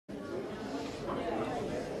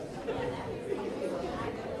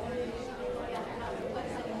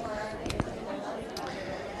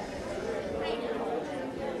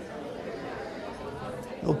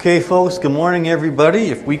Okay, folks, good morning,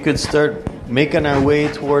 everybody. If we could start making our way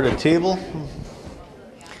toward a table.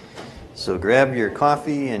 So grab your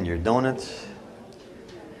coffee and your donuts.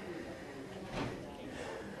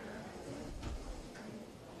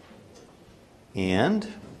 And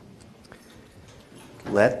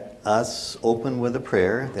let us open with a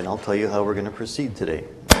prayer, then I'll tell you how we're going to proceed today.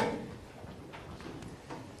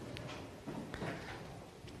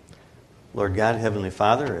 Lord God, Heavenly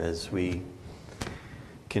Father, as we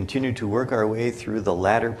continue to work our way through the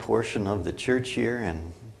latter portion of the church here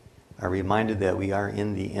and are reminded that we are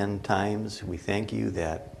in the end times, we thank you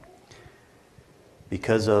that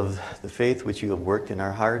because of the faith which you have worked in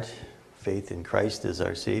our heart, faith in Christ as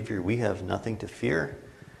our Savior, we have nothing to fear.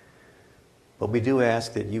 But we do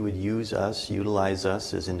ask that you would use us, utilize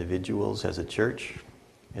us as individuals, as a church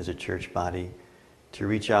body, to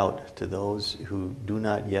reach out to those who do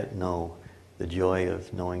not yet know the joy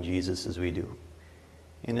of knowing Jesus as we do.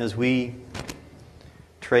 And as we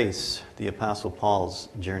trace the Apostle Paul's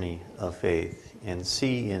journey of faith and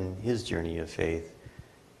see in his journey of faith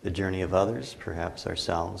the journey of others, perhaps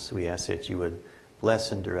ourselves, we ask that you would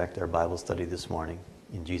bless and direct our Bible study this morning.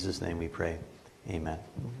 In Jesus' name we pray. Amen.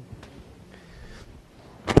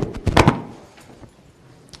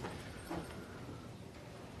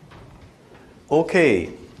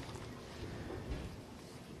 Okay.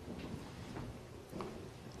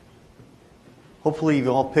 Hopefully you've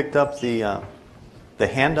all picked up the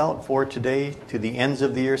handout for today, To the Ends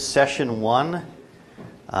of the Year, Session 1,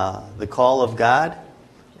 The Call of God.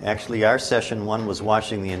 Actually, our Session 1 was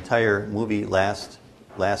watching the entire movie last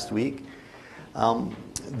week.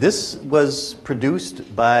 This was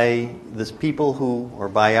produced by this people who, or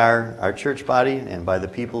by our church body and by the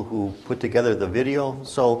people who put together the video.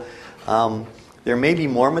 So there may be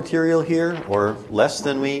more material here or less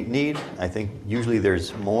than we need. I think usually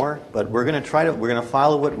there's more, but we're going to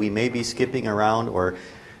follow it. We may be skipping around or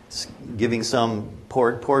giving some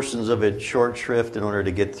portions of it short shrift in order to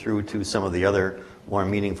get through to some of the other more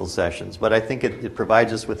meaningful sessions. But I think it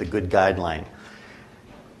provides us with a good guideline.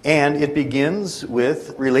 And it begins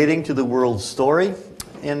with relating to the world's story.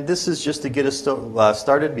 And this is just to get us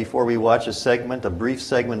started before we watch a brief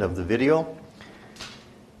segment of the video.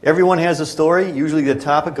 Everyone has a story. Usually the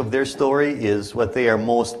topic of their story is what they are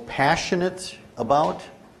most passionate about.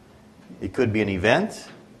 It could be an event,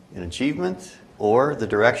 an achievement, or the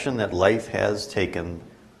direction that life has taken.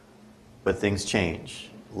 But things change.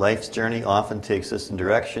 Life's journey often takes us in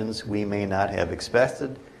directions we may not have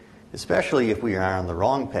expected, especially if we are on the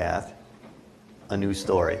wrong path. A new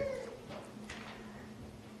story.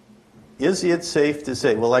 Is it safe to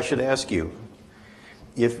say, well, I should ask you,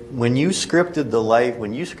 when you scripted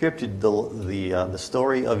the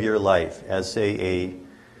story of your life as, say,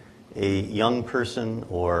 a young person,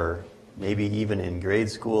 or maybe even in grade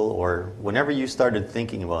school, or whenever you started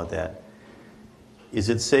thinking about that, is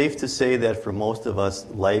it safe to say that for most of us,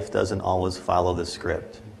 life doesn't always follow the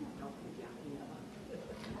script?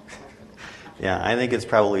 Yeah, I think it's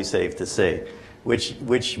probably safe to say,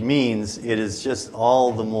 which means it is just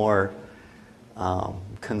all the more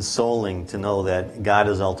consoling to know that God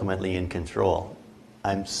is ultimately in control.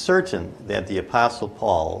 I'm certain that the Apostle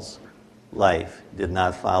Paul's life did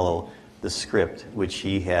not follow the script which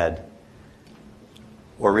he had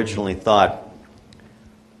originally thought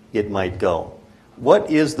it might go.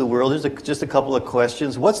 What is the world? There's just a couple of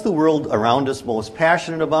questions. What's the world around us most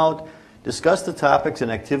passionate about? Discuss the topics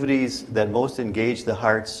and activities that most engage the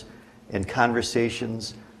hearts and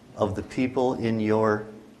conversations of the people in your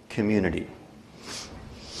community.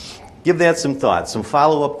 Give that some thought, some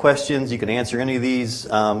follow-up questions. You can answer any of these.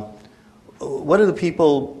 What are the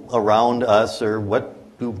people around us, or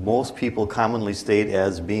what do most people commonly state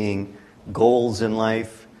as being goals in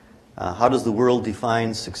life? How does the world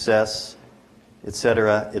define success,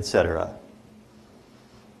 etc., etc.?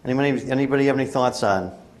 Anybody have any thoughts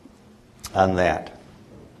on that?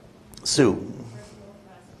 Sue?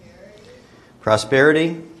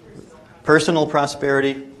 Prosperity? Personal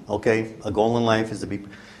prosperity. Okay, a goal in life is to be...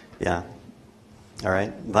 Yeah. All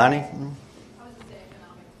right. Bonnie?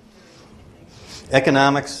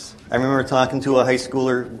 Economics. I remember talking to a high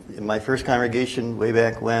schooler in my first congregation way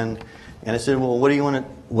back when, and I said, "Well, what do you want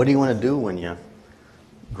to do when you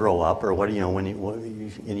grow up, or in your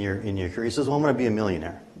career?" He says, "Well, I'm going to be a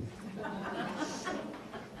millionaire."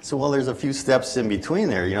 So, well, there's a few steps in between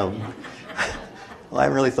there, Well, I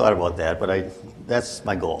haven't really thought about that, but that's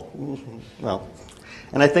my goal. Well.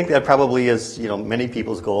 And I think that probably is, many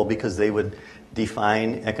people's goal, because they would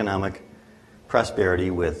define economic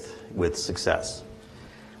prosperity with success.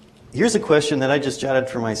 Here's a question that I just jotted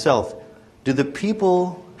for myself. Do the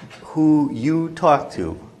people who you talk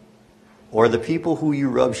to, or the people who you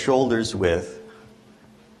rub shoulders with,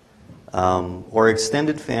 or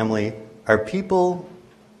extended family, are people,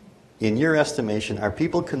 in your estimation, are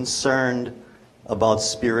people concerned about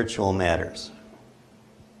spiritual matters?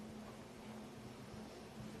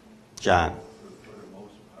 John.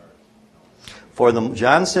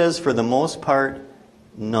 John says, for the most part,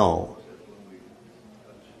 no.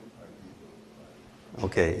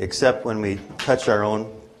 Okay, except when we touch our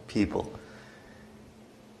own people.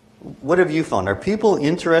 What have you found? Are people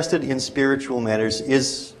interested in spiritual matters?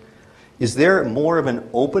 Is there more of an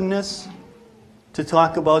openness to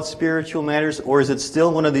talk about spiritual matters, or is it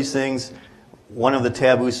still one of these things, one of the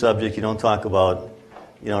taboo subjects you don't talk about,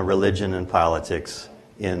 religion and politics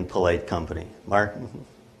in polite company? Mark?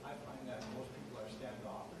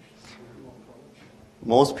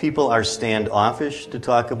 Most people are standoffish to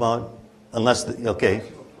talk about, unless, okay.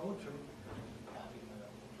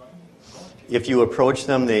 If you approach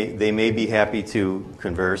them, they may be happy to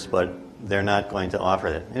converse, but they're not going to offer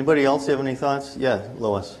that. Anybody else have any thoughts? Yeah,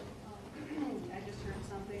 Lois. I just heard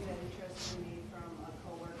something that interested me from a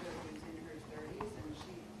coworker who's in her 30s, and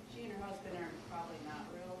she and her husband are probably not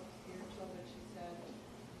real spiritual, but she said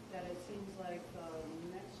that it seems like the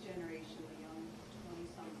next generation, the young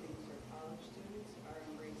 20-somethings or college students, are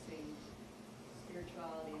embracing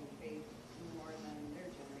spirituality and faith more than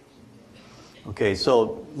their generation did. Okay,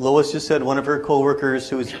 so Lois just said one of her coworkers,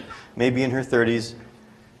 who's maybe in her 30s,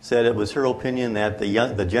 said it was her opinion that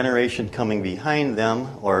the generation coming behind them,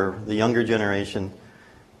 or the younger generation,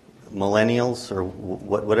 millennials, or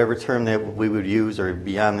whatever term that we would use, or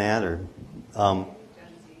beyond that, or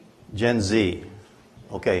Gen Z,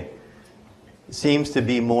 okay, seems to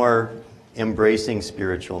be more embracing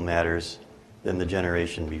spiritual matters than the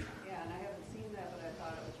generation before. Yeah, and I haven't seen that, but I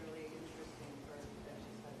thought it was really interesting that she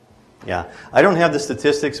said that. Yeah, I don't have the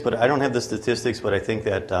statistics, but I think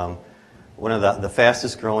that one of the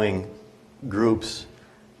fastest growing groups,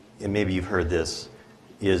 and maybe you've heard this,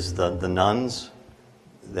 is the nuns,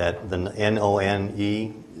 that the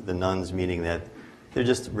N-O-N-E, the nuns, meaning that they're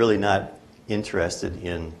just really not interested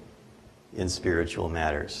in spiritual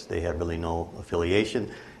matters. They have really no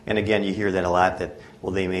affiliation. And again, you hear that a lot, that,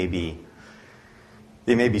 well, they may be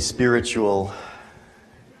spiritual,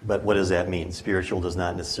 but what does that mean? Spiritual does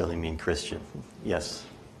not necessarily mean Christian. Yes?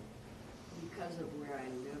 Because of where I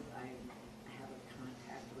live, I have a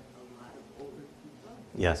contact with a lot of older people.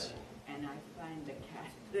 Yes. And I find the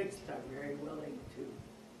Catholics are very willing to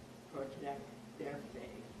protect their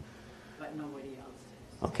faith, but nobody else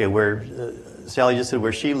is. Okay, where Sally just said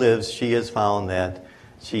where she lives, she has found that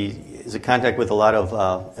she is in contact with a lot of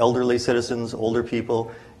elderly citizens, older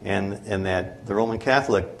people, and that the Roman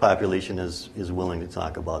Catholic population is willing to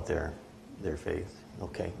talk about their faith.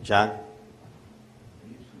 Okay, John? I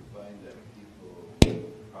usually find that people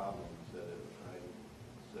with problems that have tried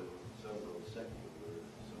several secular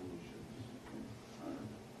solutions are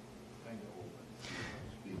kind of open to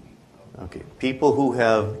speaking of. Okay, people who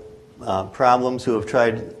have problems, who have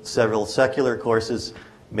tried several secular courses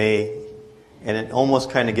may, and it almost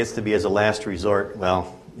kind of gets to be as a last resort,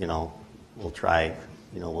 well, we'll try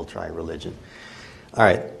religion. All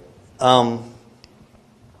right.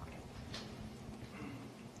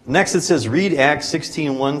 Next it says, read Acts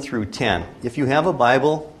 16:1 through 10. If you have a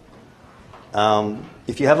Bible,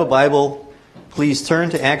 please turn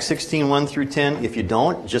to Acts 16:1 through 10. If you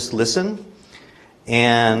don't, just listen.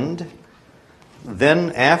 And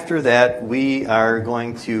then after that, we are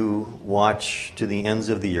going to watch to the ends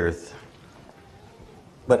of the earth.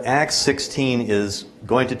 But Acts 16 is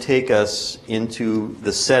going to take us into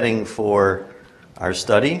the setting for our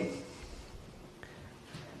study.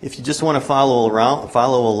 If you just want to follow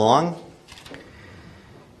along,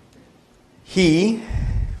 he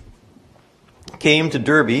came to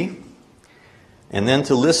Derbe and then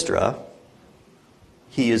to Lystra.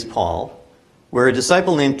 He is Paul, where a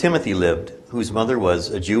disciple named Timothy lived, whose mother was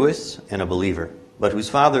a Jewess and a believer, but whose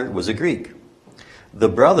father was a Greek. The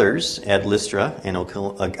brothers at Lystra and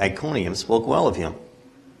Iconium spoke well of him.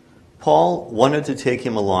 Paul wanted to take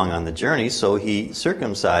him along on the journey, so he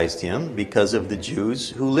circumcised him because of the Jews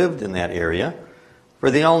who lived in that area, for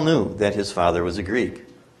they all knew that his father was a Greek.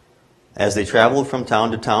 As they traveled from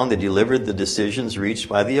town to town, they delivered the decisions reached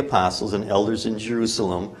by the apostles and elders in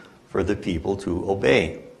Jerusalem for the people to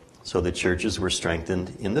obey. So the churches were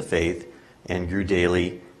strengthened in the faith and grew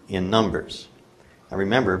daily in numbers. Now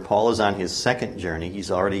remember, Paul is on his second journey.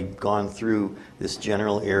 He's already gone through this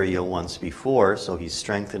general area once before, so he's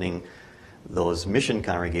strengthening those mission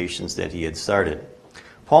congregations that he had started.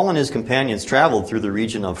 Paul and his companions traveled through the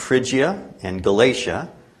region of Phrygia and Galatia,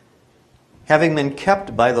 having been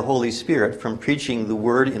kept by the Holy Spirit from preaching the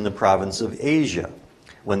word in the province of Asia.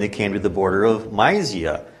 When they came to the border of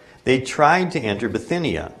Mysia, they tried to enter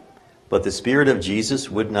Bithynia, but the Spirit of Jesus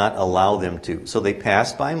would not allow them to. So they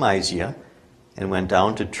passed by Mysia and went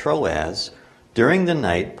down to Troas. During the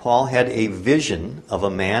night, Paul had a vision of a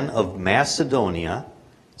man of Macedonia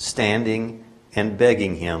standing and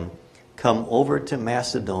begging him, "Come over to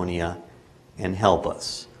Macedonia and help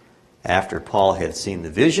us." After Paul had seen the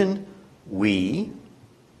vision, we,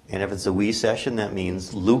 and if it's a we session, that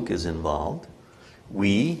means Luke is involved,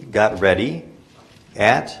 we got ready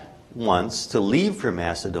at once to leave for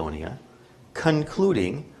Macedonia,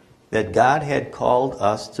 concluding that God had called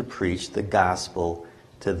us to preach the gospel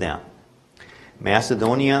to them.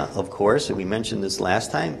 Macedonia, of course, and we mentioned this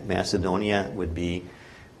last time, Macedonia would be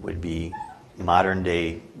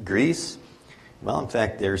modern-day Greece. Well, in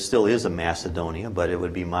fact, there still is a Macedonia, but it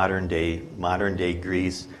would be modern-day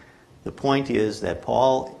Greece. The point is that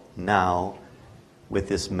Paul now, with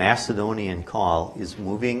this Macedonian call, is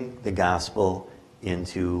moving the gospel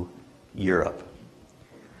into Europe.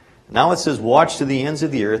 Now it says, "Watch to the ends of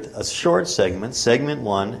the earth," a short segment, segment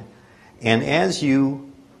 1. And as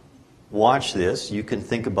you watch this, you can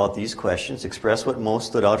think about these questions, express what most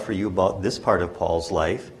stood out for you about this part of Paul's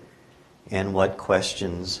life, and what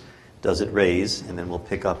questions does it raise, and then we'll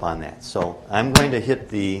pick up on that. So I'm going to hit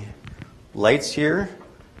the lights here.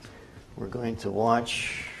 We're going to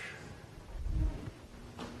watch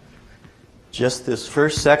just this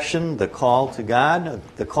first section, the call to God,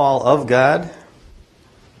 the call of God.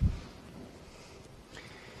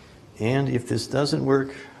 And if this doesn't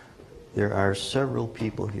work, there are several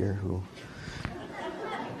people here who...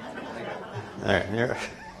 All right,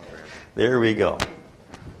 there we go.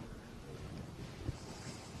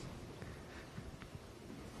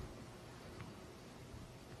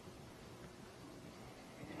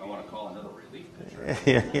 I want to call another relief pitcher.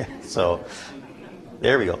 Yeah, so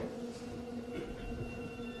there we go.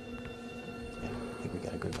 Yeah, I think we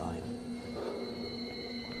got a good volume.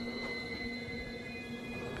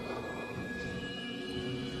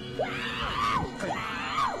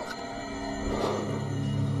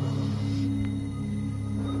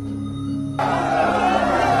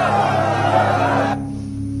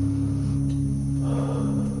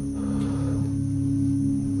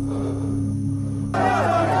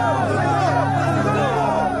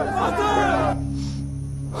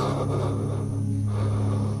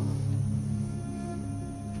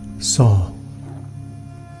 Saul,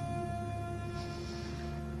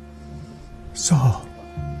 Saul,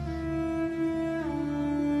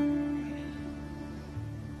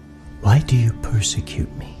 why do you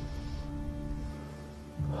persecute me?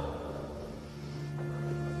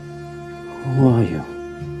 Who are you?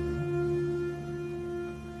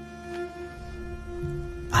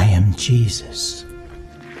 I am Jesus,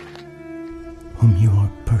 whom you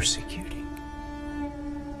are persecuting.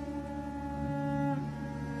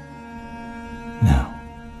 Now,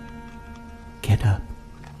 get up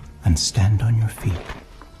and stand on your feet.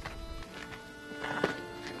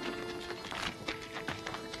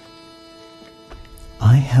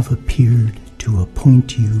 I have appeared to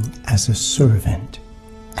appoint you as a servant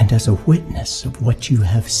and as a witness of what you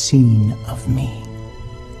have seen of me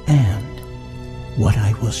and what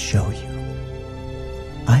I will show you.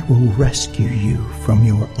 I will rescue you from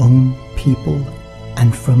your own people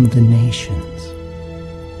and from the nations.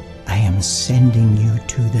 I am sending you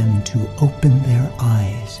to them to open their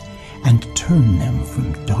eyes and turn them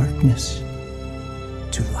from darkness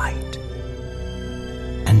to light,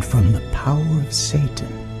 and from the power of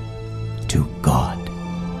Satan to God.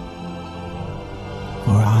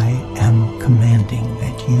 For I am commanding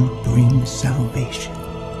that you bring salvation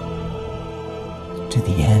to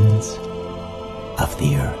the ends of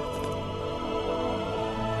the earth.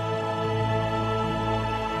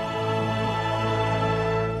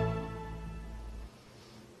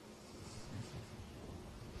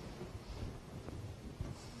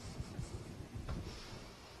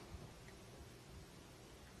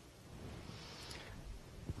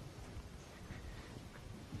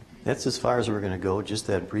 That's as far as we're going to go, just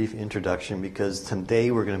that brief introduction, because today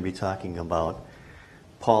we're going to be talking about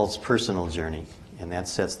Paul's personal journey, and that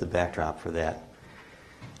sets the backdrop for that.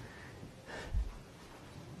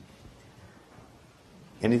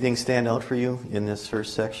 Anything stand out for you in this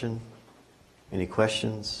first section? Any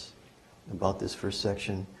questions about this first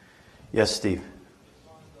section? Yes, Steve. Just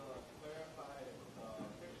wanted to clarify, the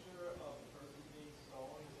picture of the person being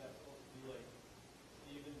stoned, is that supposed to be like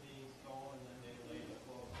Stephen being stoned and then they laid the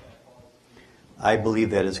cloak at Paul's feet? I believe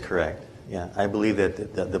that is correct. Yeah, I believe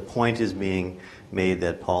that the point is being made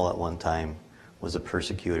that Paul at one time was a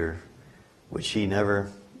persecutor which he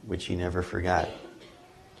never forgot.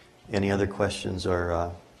 Any other questions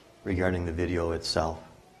or regarding the video itself?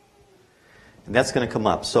 And that's going to come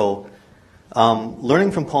up. So,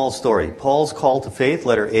 learning from Paul's story. Paul's call to faith,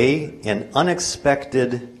 letter A, an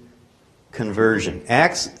unexpected conversion.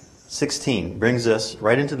 Acts 16 brings us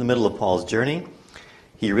right into the middle of Paul's journey.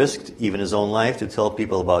 He risked even his own life to tell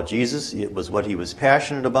people about Jesus. It was what he was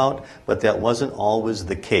passionate about, but that wasn't always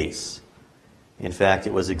the case. In fact,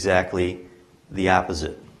 it was exactly the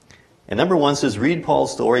opposite. And number 1 says, read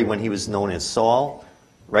Paul's story when he was known as Saul.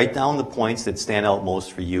 Write down the points that stand out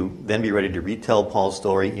most for you. Then be ready to retell Paul's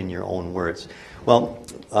story in your own words. Well,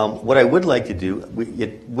 what I would like to do,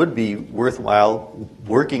 it would be worthwhile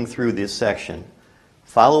working through this section.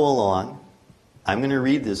 Follow along. I'm going to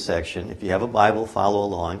read this section. If you have a Bible, follow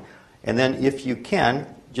along. And then if you can,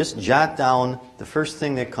 just jot down the first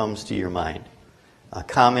thing that comes to your mind. A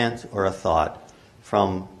comment or a thought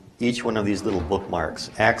from each one of these little bookmarks.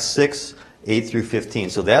 Acts 6, 8 through 15.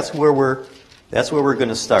 So that's where we're going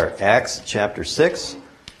to start. Acts chapter 6.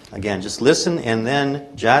 Again, just listen and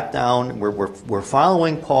then jot down. We're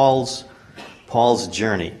following Paul's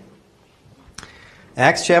journey.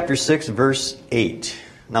 Acts chapter 6, verse 8.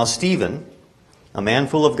 Now Stephen, a man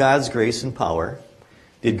full of God's grace and power,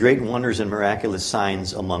 did great wonders and miraculous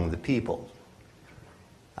signs among the people.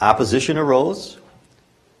 Opposition arose,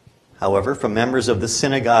 however, from members of the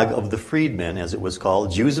synagogue of the freedmen, as it was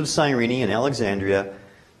called, Jews of Cyrene and Alexandria,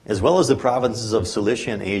 as well as the provinces of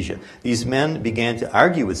Cilicia and Asia. These men began to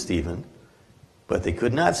argue with Stephen, but they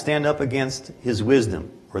could not stand up against his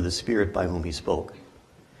wisdom or the Spirit by whom he spoke.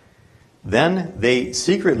 Then they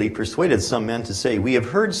secretly persuaded some men to say, we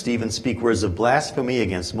have heard Stephen speak words of blasphemy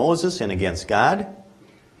against Moses and against God.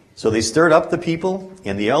 So they stirred up the people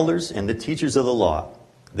and the elders and the teachers of the law.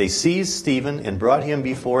 They seized Stephen and brought him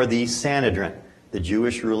before the Sanhedrin, the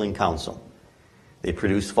Jewish ruling council. They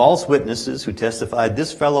produced false witnesses who testified,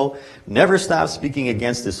 this fellow never stopped speaking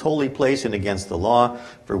against this holy place and against the law,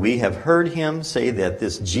 for we have heard him say that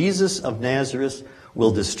this Jesus of Nazareth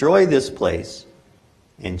will destroy this place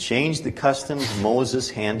and change the customs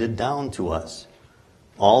Moses handed down to us.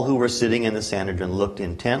 All who were sitting in the Sanhedrin looked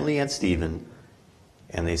intently at Stephen,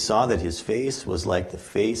 and they saw that his face was like the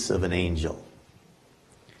face of an angel.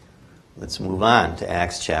 Let's move on to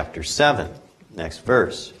Acts chapter 7, next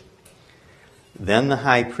verse. Then the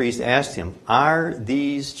high priest asked him, are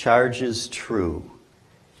these charges true?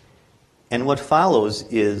 And what follows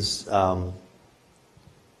is,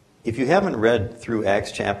 if you haven't read through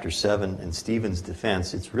Acts chapter 7 and Stephen's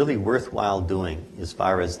defense, it's really worthwhile doing as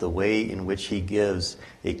far as the way in which he gives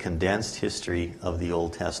a condensed history of the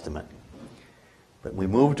Old Testament. But we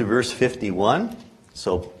move to verse 51.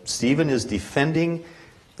 So Stephen is defending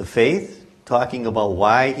the faith, talking about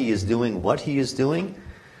why he is doing what he is doing.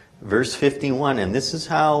 Verse 51, and this is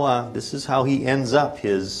how he ends up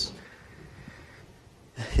his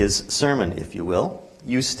sermon, if you will.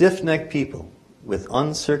 You stiff-necked people, with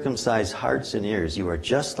uncircumcised hearts and ears, you are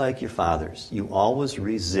just like your fathers. You always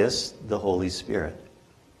resist the Holy Spirit.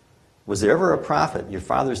 Was there ever a prophet your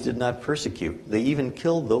fathers did not persecute? They even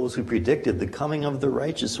killed those who predicted the coming of the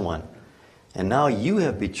righteous one. And now you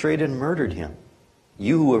have betrayed and murdered him.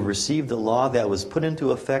 You who have received the law that was put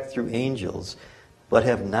into effect through angels, but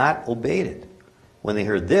have not obeyed it. When they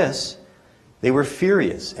heard this, they were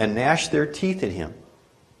furious and gnashed their teeth at him.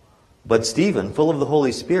 But Stephen, full of the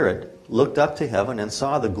Holy Spirit, looked up to heaven and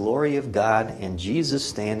saw the glory of God and Jesus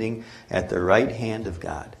standing at the right hand of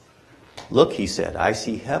God. Look, he said, I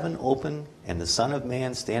see heaven open and the Son of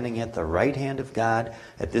Man standing at the right hand of God.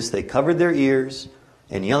 At this they covered their ears,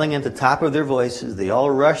 and yelling at the top of their voices, they all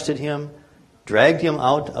rushed at him, dragged him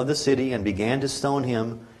out of the city, and began to stone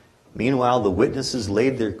him. Meanwhile, the witnesses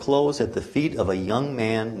laid their clothes at the feet of a young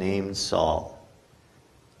man named Saul.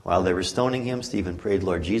 While they were stoning him, Stephen prayed,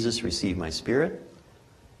 Lord Jesus, receive my spirit.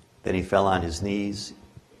 Then he fell on his knees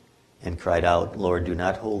and cried out, Lord, do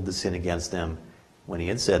not hold the sin against them. When he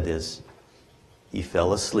had said this, he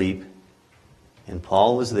fell asleep, and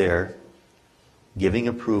Paul was there, giving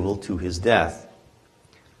approval to his death.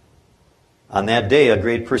 On that day, a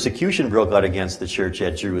great persecution broke out against the church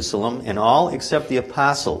at Jerusalem, and all except the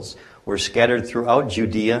apostles were scattered throughout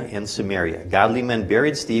Judea and Samaria. Godly men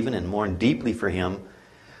buried Stephen and mourned deeply for him,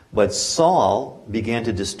 but Saul began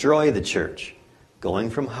to destroy the church. Going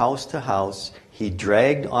from house to house, he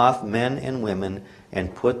dragged off men and women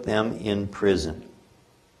and put them in prison.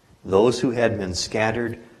 Those who had been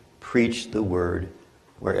scattered preached the word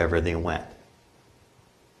wherever they went.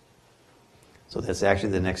 So that's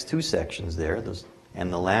actually the next two sections there.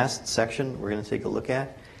 And the last section we're going to take a look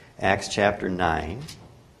at, Acts chapter 9.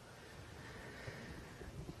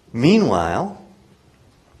 Meanwhile,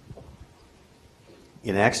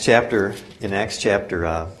 in Acts chapter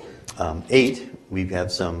 8, we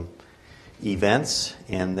have some events,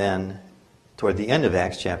 and then toward the end of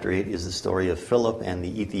Acts chapter 8 is the story of Philip and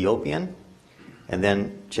the Ethiopian, and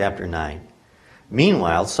then chapter 9.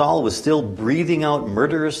 Meanwhile, Saul was still breathing out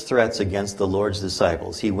murderous threats against the Lord's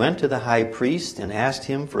disciples. He went to the high priest and asked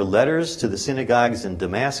him for letters to the synagogues in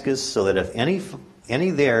Damascus, so that if any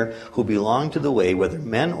there who belonged to the way, whether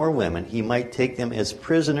men or women, he might take them as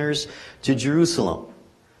prisoners to Jerusalem.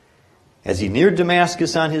 As he neared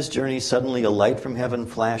Damascus on his journey, suddenly a light from heaven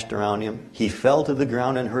flashed around him. He fell to the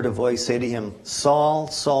ground and heard a voice say to him, "Saul,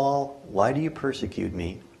 Saul, why do you persecute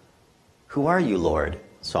me?" "Who are you, Lord?"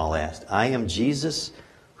 Saul asked. "I am Jesus,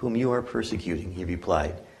 whom you are persecuting," he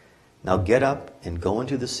replied. "Now get up and go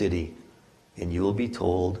into the city, and you will be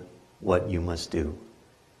told what you must do."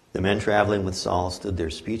 The men traveling with Saul stood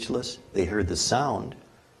there speechless. They heard the sound,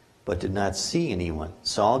 but did not see anyone.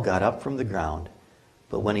 Saul got up from the ground,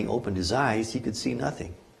 but when he opened his eyes, he could see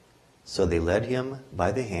nothing. So they led him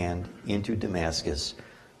by the hand into Damascus.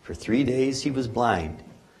 For 3 days he was blind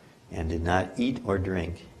and did not eat or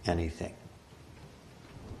drink anything.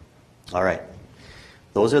 All right.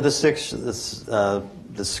 Those are the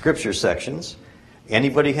scripture sections.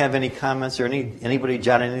 Anybody have any comments or anybody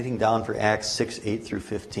jot anything down for Acts 6, 8 through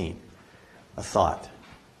 15? A thought.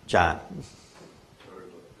 John.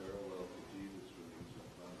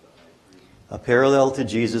 A parallel to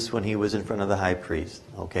Jesus when he was in front of the high priest.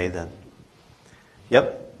 Okay, then.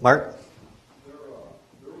 Yep, Mark? There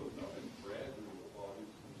was nothing gradual about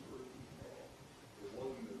his conversion. It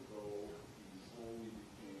wasn't as though he slowly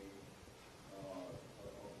became a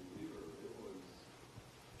believer. It was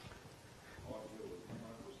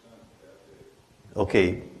 100% that day.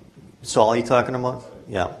 Okay. Saul, are you talking about?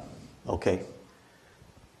 Yeah. Okay.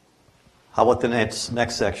 How about the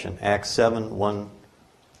next section? Acts 7,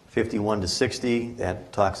 1:51 to 60.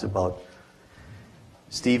 That talks about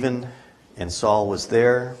Stephen and Saul was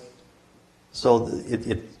there. So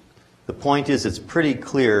the point is, it's pretty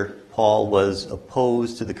clear Paul was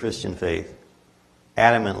opposed to the Christian faith.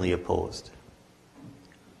 Adamantly opposed.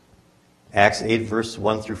 Acts 8, verse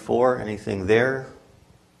 1 through 4. Anything there?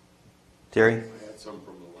 Terry? I had some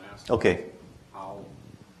from the last. Okay. How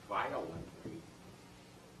violently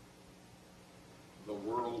the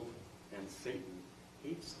world and Satan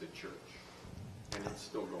hates the church, and it's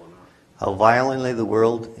still going on. How violently the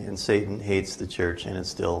world and Satan hates the church, and it's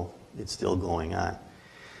still going on.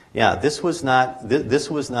 Yeah, this was not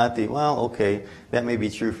the, well, okay, that may be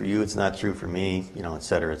true for you, it's not true for me, et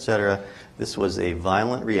cetera, et cetera. This was a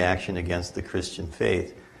violent reaction against the Christian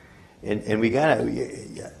faith. And we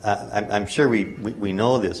I'm sure we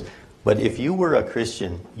know this, but if you were a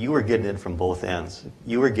Christian, you were getting it from both ends.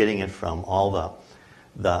 You were getting it from all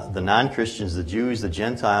the non-Christians, the Jews, the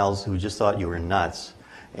Gentiles, who just thought you were nuts.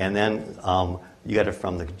 And then you got it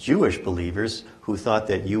from the Jewish believers who thought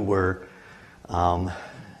that you were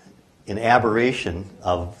an aberration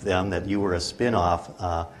of them, that you were a spin-off,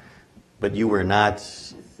 but you were not.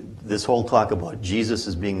 This whole talk about Jesus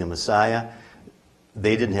as being the Messiah,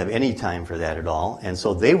 they didn't have any time for that at all, and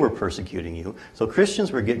so they were persecuting you. So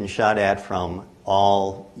Christians were getting shot at from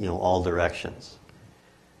all directions,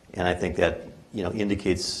 and I think that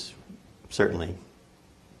indicates certainly.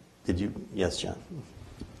 Did you? Yes, John. The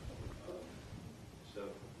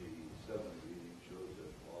seventh reading shows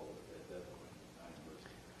that Paul at that point in time was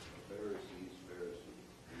a Pharisee.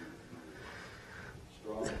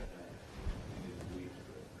 Strong in his belief.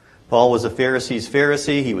 Paul was a Pharisee's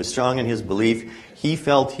Pharisee. He was strong in his belief. He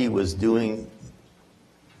felt he was doing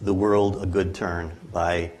the world a good turn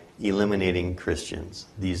by eliminating Christians.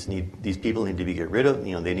 These people need to be get rid of.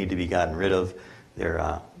 They need to be gotten rid of. They're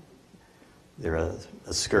a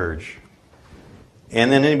scourge.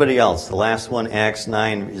 And then anybody else? The last one, Acts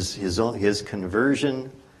 9, is his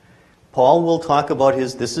conversion. Paul will talk about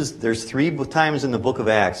there's 3 times in the book of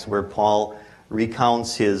Acts where Paul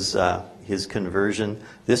recounts his conversion.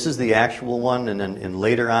 This is the actual one, and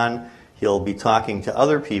later on he'll be talking to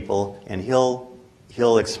other people, and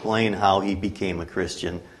he'll explain how he became a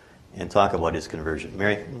Christian and talk about his conversion.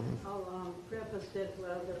 Mary? Mm-hmm. I'll preface it,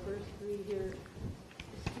 the first 3 here.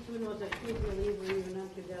 Stephen was a true believer even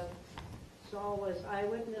unto death. Saul was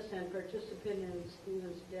eyewitness and participant in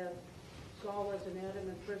Stephen's death. Saul was an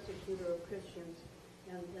adamant persecutor of Christians.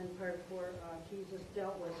 And then part 4, Jesus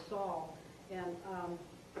dealt with Saul. And,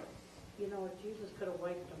 Jesus could have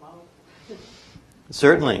wiped him out.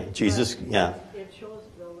 Certainly. Jesus, yeah. It shows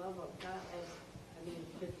the love of God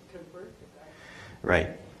to convert the guy. Right.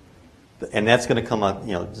 And that's going to come up,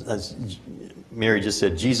 as Mary just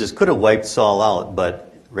said, Jesus could have wiped Saul out,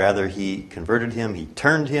 but Rather, he converted him, he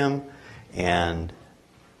turned him, and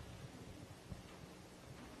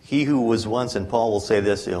he who was once, and Paul will say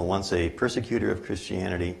this, once a persecutor of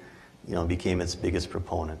Christianity, became its biggest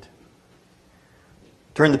proponent.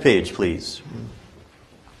 Turn the page, please.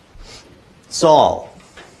 Saul,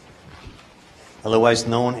 otherwise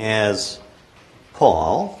known as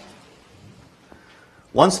Paul,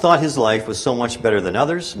 once thought his life was so much better than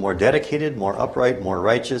others, more dedicated, more upright, more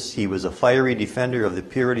righteous. He was a fiery defender of the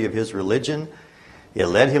purity of his religion. It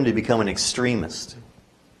led him to become an extremist,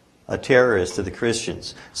 a terrorist to the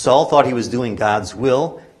Christians. Saul thought he was doing God's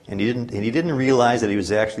will, and he didn't realize that he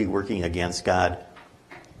was actually working against God,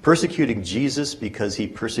 persecuting Jesus because he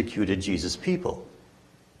persecuted Jesus' people.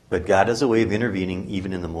 But God has a way of intervening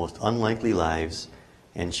even in the most unlikely lives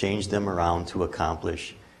and change them around to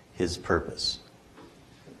accomplish his purpose.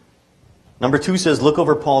 Number 2 says, look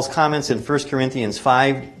over Paul's comments in 1 Corinthians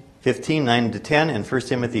 5:15, 9-10, and 1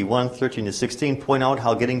 Timothy 1:13-16. Point out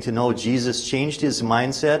how getting to know Jesus changed his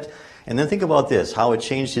mindset. And then think about this, how it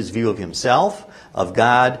changed his view of himself, of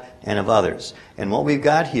God, and of others. And what we've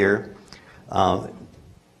got here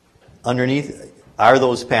underneath are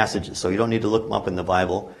those passages. So you don't need to look them up in the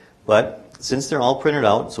Bible. But since they're all printed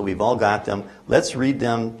out, so we've all got them, let's read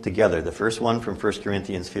them together. The first one from 1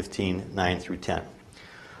 Corinthians 15, 9-10.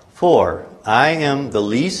 For I am the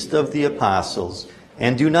least of the apostles,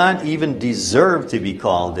 and do not even deserve to be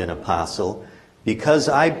called an apostle, because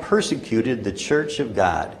I persecuted the church of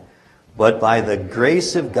God. But by the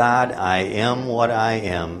grace of God I am what I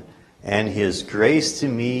am, and his grace to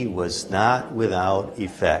me was not without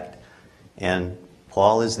effect. And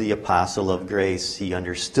Paul is the apostle of grace. He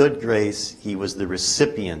understood grace. He was the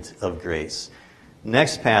recipient of grace.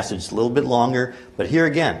 Next passage, a little bit longer, but here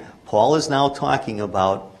again, Paul is now talking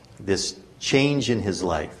about this change in his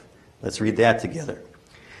life. Let's read that together.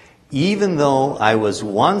 Even though I was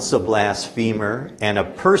once a blasphemer and a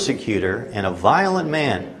persecutor and a violent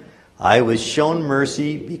man, I was shown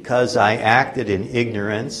mercy because I acted in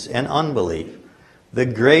ignorance and unbelief. The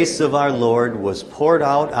grace of our Lord was poured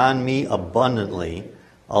out on me abundantly,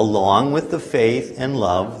 along with the faith and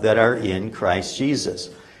love that are in Christ Jesus.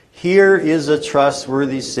 Here is a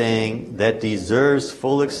trustworthy saying that deserves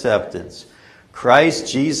full acceptance. Christ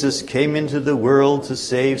Jesus came into the world to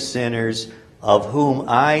save sinners, of whom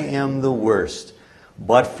I am the worst.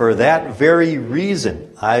 But for that very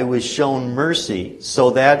reason I was shown mercy,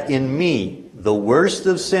 so that in me, the worst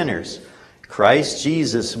of sinners, Christ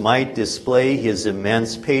Jesus might display his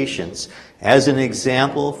immense patience as an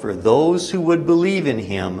example for those who would believe in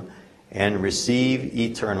him and receive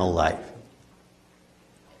eternal life.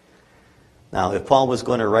 Now, if Paul was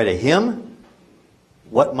going to write a hymn,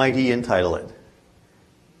 what might he entitle it?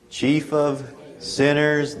 Chief of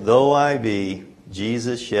sinners though I be,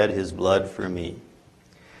 Jesus shed his blood for me.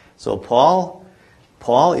 So Paul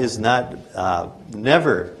is not,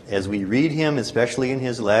 never, as we read him, especially in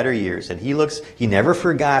his latter years, and he never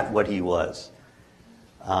forgot what he was.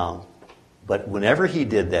 But whenever he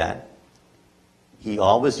did that, he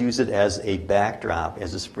always used it as a backdrop,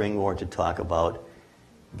 as a springboard to talk about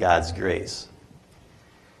God's grace.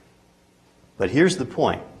 But here's the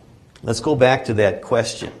point. Let's go back to that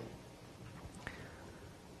question.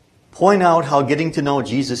 Point out how getting to know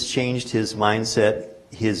Jesus changed his mindset,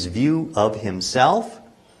 his view of himself,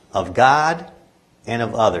 of God, and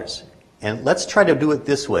of others. And let's try to do it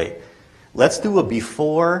this way. Let's do a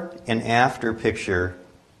before and after picture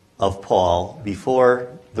of Paul before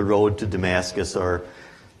the road to Damascus, or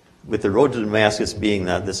with the road to Damascus being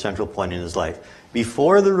the central point in his life.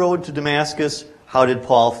 Before the road to Damascus, how did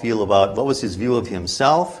Paul feel about, what was his view of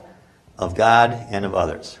himself, of God, and of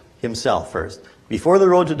others? Himself first. Before the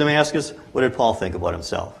road to Damascus, what did Paul think about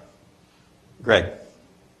himself? Greg.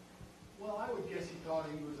 Well, I would guess he thought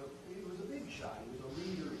he was a big shot. He was a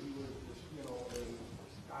leader. He was just,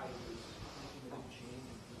 a guy who was making change.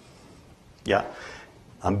 Yeah.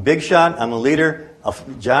 I'm a big shot. I'm a leader.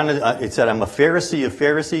 John, it said, I'm a Pharisee of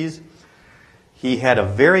Pharisees. He had a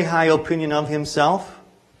very high opinion of himself.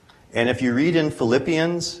 And if you read in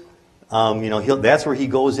Philippians, that's where he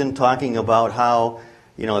goes in talking about how,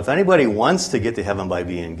 if anybody wants to get to heaven by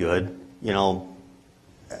being good,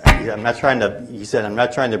 I'm not trying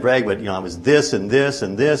to brag, but, I was this and this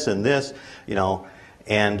and this and this,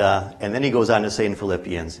 and then he goes on to say in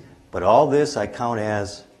Philippians, but all this I count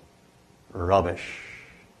as rubbish,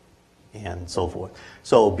 and so forth.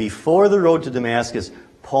 So before the road to Damascus,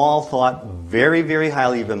 Paul thought very, very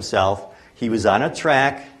highly of himself. He was on a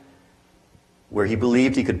track where he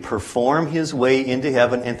believed he could perform his way into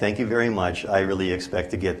heaven, and thank you very much, I really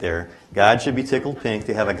expect to get there. God should be tickled pink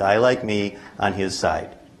to have a guy like me on his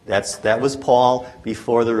side. That was Paul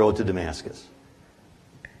before the road to Damascus.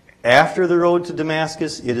 After the road to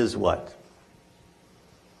Damascus, it is what?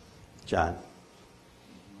 John.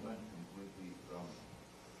 He went completely from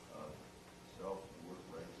self-work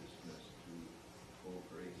righteousness to full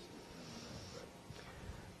grace.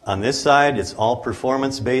 On this side, it's all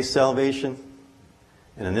performance-based salvation.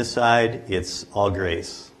 And on this side, it's all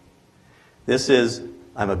grace. This is,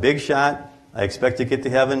 I'm a big shot. I expect to get to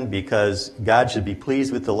heaven because God should be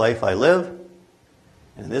pleased with the life I live.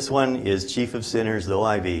 And this one is, chief of sinners though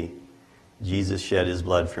I be, Jesus shed his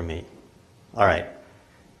blood for me. All right.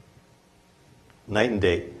 Night and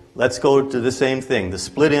day. Let's go to the same thing, the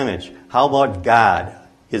split image. How about God?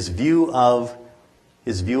 His view of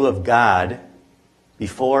God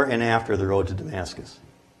before and after the road to Damascus.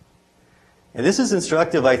 And this is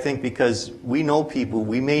instructive, I think, because we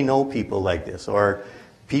may know people like this, or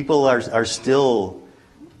people are still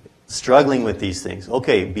struggling with these things.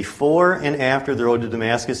 Okay, before and after the road to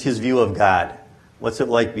Damascus, his view of God. What's it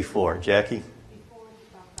like before? Jackie? Before he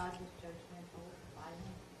thought God was judgmental,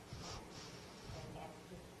 violent, and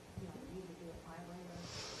just, you would do it my way.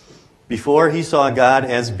 Before he saw God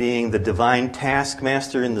as being the divine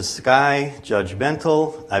taskmaster in the sky,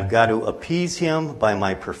 judgmental. I've got to appease him by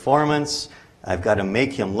my performance. I've got to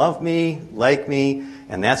make him love me, like me,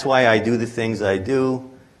 and that's why I do the things I do.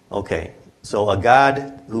 Okay, so a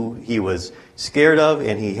God who he was scared of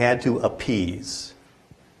and he had to appease.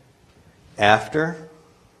 After?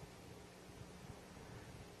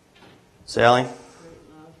 Sally?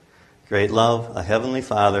 Great love, a heavenly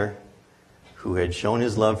Father who had shown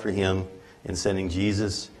his love for him in sending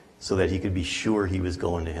Jesus so that he could be sure he was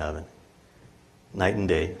going to heaven. Night and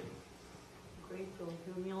day. Grateful,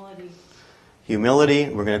 humility. Humility,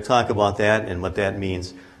 we're going to talk about that and what that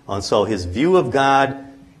means. And so his view of God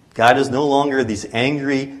is no longer this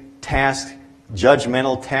angry,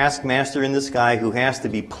 judgmental taskmaster in the sky who has to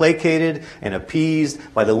be placated and appeased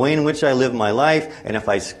by the way in which I live my life. And if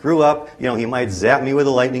I screw up, he might zap me with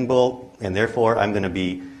a lightning bolt, and therefore I'm going to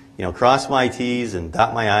be, cross my T's and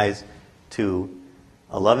dot my I's, to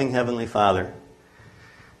a loving heavenly Father,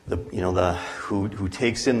 who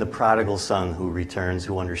takes in the prodigal son, who returns,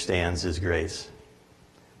 who understands his grace.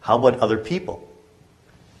 How about other people?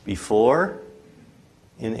 Before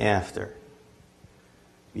and after.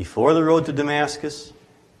 Before the road to Damascus,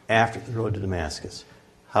 after the road to Damascus.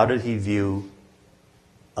 How did he view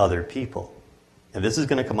other people? And this is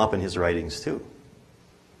going to come up in his writings too.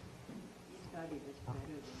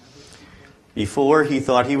 Before, he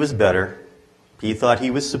thought he was better. He thought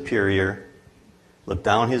he was superior. Looked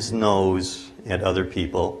down his nose at other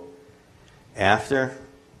people. After,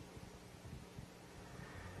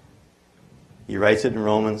 he writes it in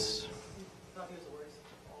Romans.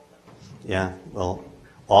 Yeah, well,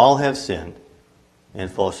 all have sinned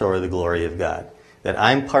and fall short of the glory of God. That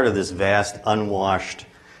I'm part of this vast, unwashed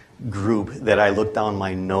group that I look down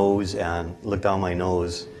my nose at,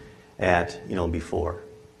 before.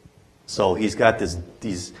 So he's got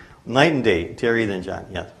these night and day. Terry, then John.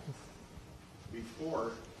 Yeah.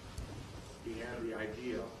 Before, he had the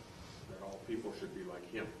idea that all people should be like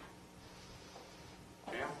him.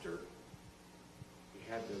 After, he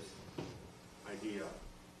had this idea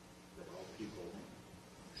that all people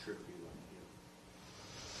should be like him.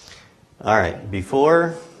 All right.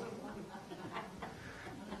 Before,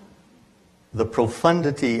 the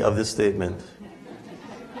profundity of this statement.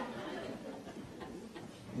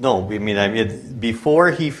 No, before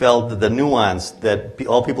he felt the nuance that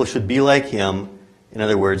all people should be like him, in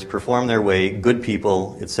other words, perform their way, good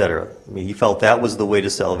people, etc. He felt that was the way to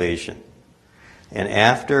salvation. And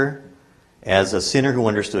after, as a sinner who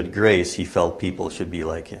understood grace, he felt people should be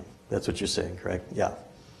like him. That's what you're saying, correct? Yeah.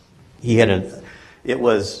 It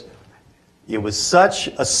was such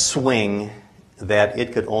a swing that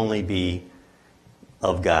it could only be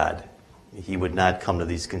of God. He would not come to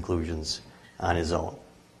these conclusions on his own.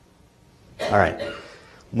 All right,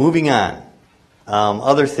 moving on.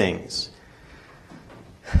 Other things.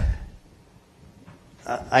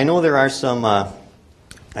 I know there are some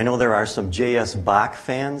J.S. Bach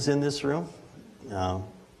fans in this room.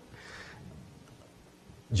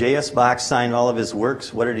 J.S. Bach signed all of his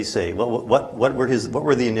works. What did he say? What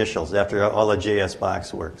were the initials after all of J.S.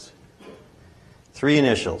 Bach's works? 3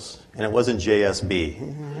 initials, and it wasn't J.S.B.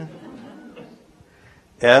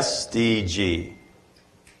 S.D.G.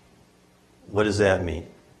 What does that mean?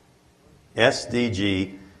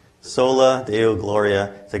 SDG, sola deo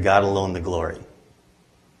gloria, to God alone the glory.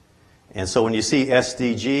 And so when you see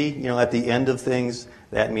SDG, at the end of things,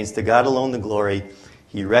 that means to God alone the glory.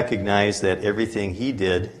 He recognized that everything he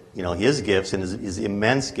did, his gifts and his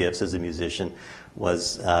immense gifts as a musician,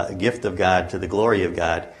 was a gift of God to the glory of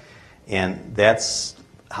God. And that's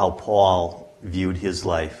how Paul viewed his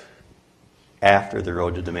life after the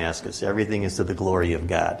road to Damascus. Everything is to the glory of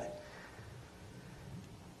God.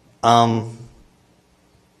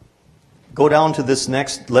 Go down to this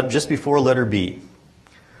next, just before letter B.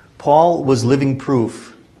 Paul was living proof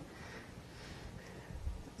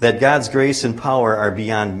that God's grace and power are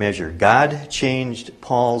beyond measure. God changed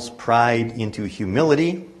Paul's pride into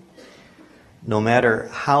humility. No matter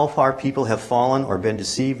how far people have fallen or been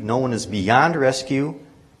deceived, no one is beyond rescue.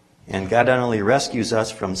 And God not only rescues us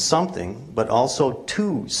from something, but also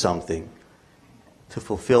to something to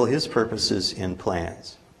fulfill His purposes and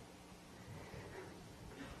plans.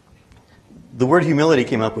 The word humility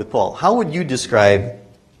came up with Paul. How would you describe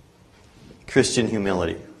Christian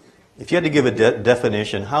humility? If you had to give a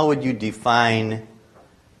definition, how would you define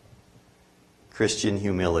Christian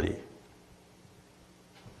humility?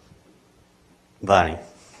 Bonnie.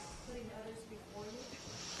 Putting others before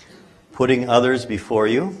you. Putting others before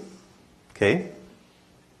you. Okay.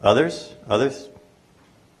 Others? Others?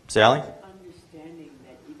 Sally? Understanding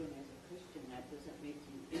that even as a Christian, that doesn't make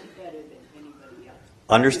you any better than anybody else.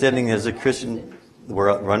 Understanding as a Christian,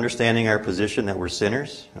 we're understanding our position that we're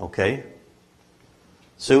sinners. Okay.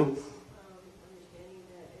 Sue? Understanding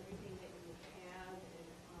that everything that you have and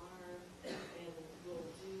are and will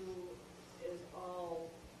do is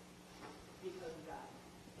all because of God.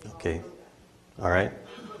 It's all Okay. from God. All right.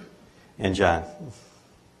 And John? Understanding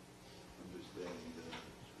that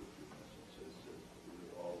Scripture says that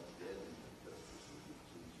we're all dead in the trespasses and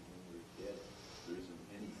sins. When we're dead, there isn't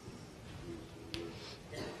anything to do,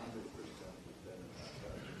 so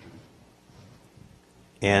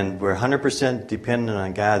we're 100% dependent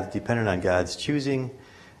on God. And we're 100% dependent on God's choosing.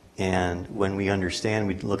 And when we understand,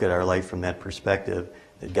 we look at our life from that perspective,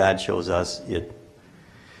 that God shows us it.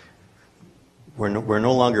 We're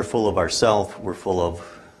no longer full of ourselves. We're full of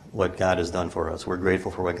what God has done for us. We're grateful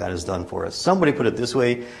for what God has done for us. Somebody put it this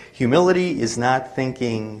way: humility is not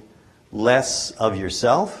thinking less of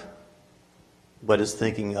yourself, but is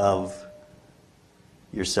thinking of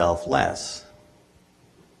yourself less.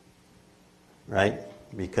 Right?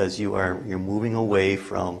 Because you're moving away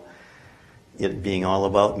from it being all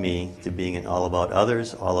about me to being all about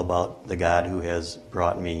others, all about the God who has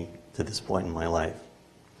brought me to this point in my life.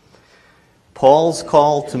 Paul's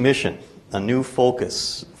call to mission, a new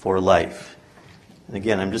focus for life. And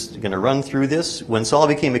again, I'm just going to run through this. When Saul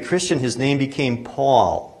became a Christian, his name became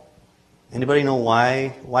Paul. Anybody know why?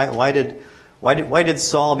 Why did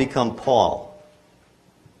Saul become Paul?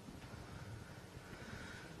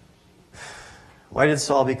 Why did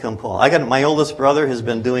Saul become Paul? My oldest brother has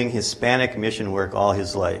been doing Hispanic mission work all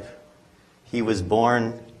his life. He was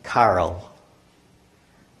born Carl.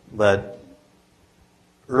 But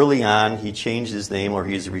early on, he changed his name, or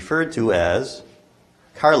he's referred to as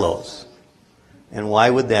Carlos. And why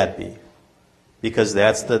would that be? Because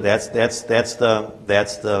that's the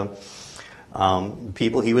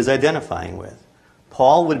people he was identifying with.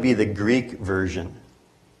 Paul would be the Greek version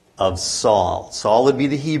of Saul. Saul would be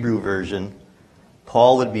the Hebrew version.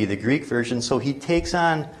 Paul would be the Greek version. So he takes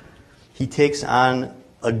on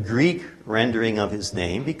a Greek rendering of his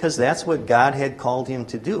name because that's what God had called him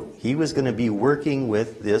to do. He was going to be working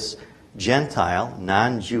with this Gentile,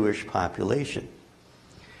 non-Jewish population.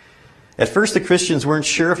 At first, the Christians weren't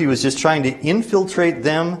sure if he was just trying to infiltrate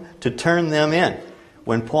them to turn them in.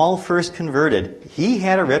 When Paul first converted, he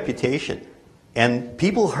had a reputation. And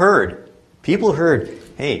people heard,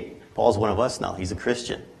 hey, Paul's one of us now. He's a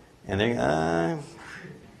Christian. And they,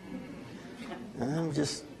 I'm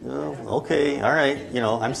just, okay, all right.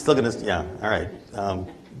 I'm still going to, all right.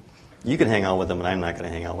 You can hang out with them, but I'm not going to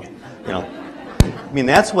hang out with them. I mean,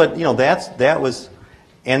 that's what, that was,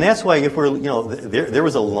 and that's why if we're, there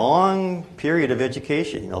was a long period of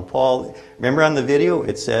education. Paul, remember on the video,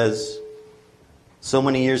 it says so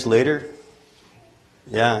many years later.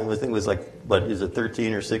 Yeah, I think it was like, what is it,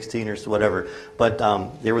 13 or 16 or whatever. But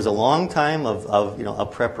there was a long time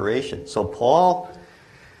of preparation. So Paul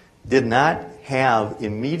did not have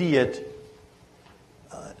immediate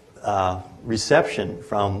reception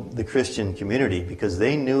from the Christian community because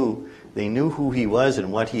they knew who he was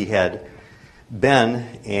and what he had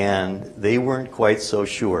been, and they weren't quite so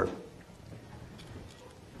sure.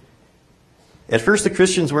 At first, the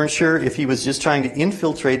Christians weren't sure if he was just trying to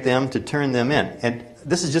infiltrate them to turn them in. And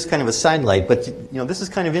this is just kind of a sidelight, but this is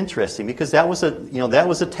kind of interesting because that was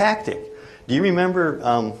a tactic. Do you remember?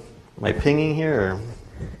 Am I pinging here? Or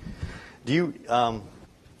do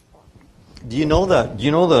you know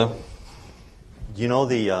the You know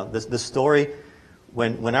the story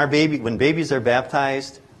when babies are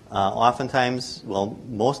baptized. Oftentimes, well,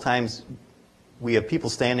 most times, we have people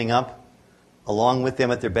standing up along with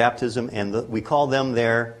them at their baptism, and we call them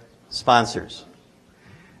their sponsors.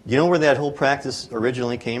 You know where that whole practice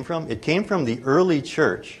originally came from? It came from the early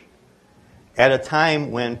church at a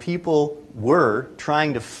time when people were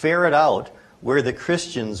trying to ferret out where the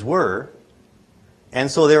Christians were. And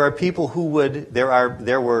so there are people who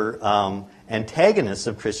there were antagonists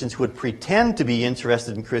of Christians who would pretend to be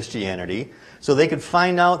interested in Christianity so they could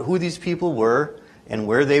find out who these people were and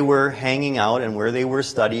where they were hanging out and where they were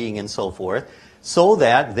studying and so forth, so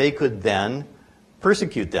that they could then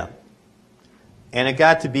persecute them. And it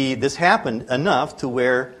got to be, this happened enough to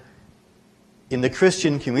where in the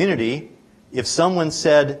Christian community, if someone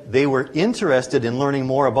said they were interested in learning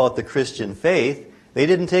more about the Christian faith, they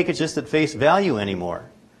didn't take it just at face value anymore.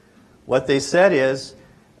 What they said is,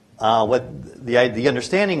 what the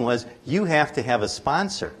understanding was, you have to have a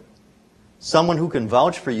sponsor. Someone who can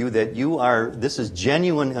vouch for you that this is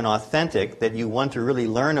genuine and authentic, that you want to really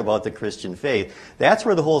learn about the Christian faith. That's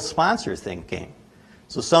where the whole sponsor thing came.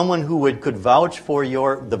 So someone who could vouch for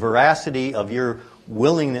the veracity of your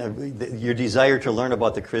desire to learn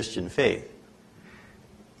about the Christian faith.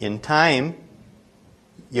 In time,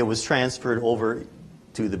 it was transferred over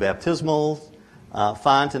to the baptismal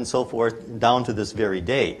font and so forth, down to this very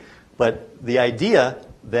day. But the idea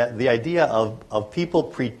of people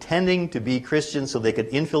pretending to be Christians so they could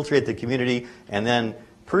infiltrate the community and then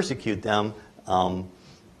persecute them,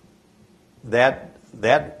 that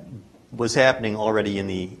was happening already in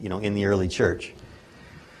the early church.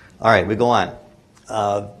 All right, we go on.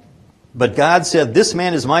 But God said, "This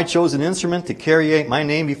man is my chosen instrument to carry my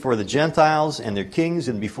name before the Gentiles and their kings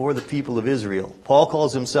and before the people of Israel." Paul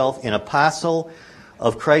calls himself an apostle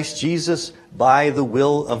of Christ Jesus by the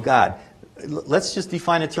will of God. Let's just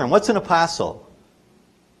define a term. What's an apostle?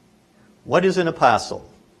 What is an apostle?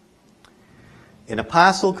 An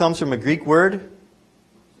apostle comes from a Greek word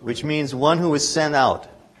which means one who is sent out.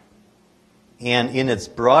 And in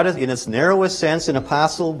its narrowest sense, an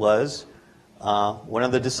apostle was one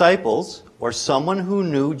of the disciples or someone who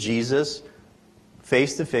knew Jesus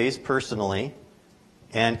face to face personally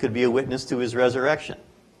and could be a witness to his resurrection.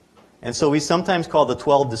 And so we sometimes call the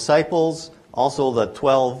 12 disciples, also the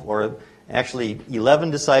 12, or actually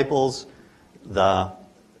 11 disciples, the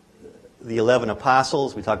 11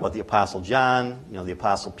 apostles. We talk about the Apostle John, the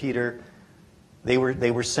Apostle Peter. They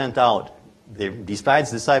were sent out.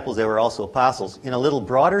 Besides disciples, they were also apostles. In a little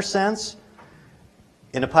broader sense,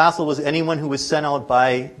 an apostle was anyone who was sent out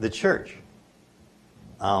by the church.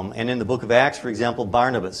 And in the book of Acts, for example,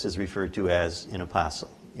 Barnabas is referred to as an apostle.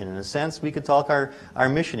 And in a sense, we could talk our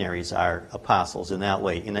missionaries are apostles in that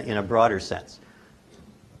way, in a broader sense.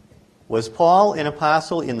 Was Paul an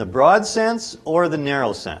apostle in the broad sense or the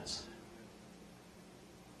narrow sense?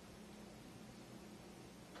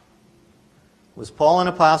 Was Paul an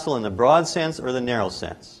apostle in the broad sense or the narrow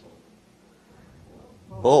sense?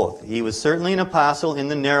 Both. He was certainly an apostle in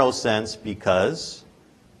the narrow sense because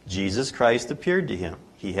Jesus Christ appeared to him.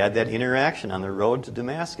 He had that interaction on the road to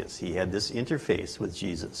Damascus. He had this interface with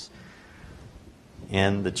Jesus.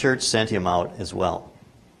 And the church sent him out as well.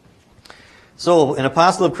 So, an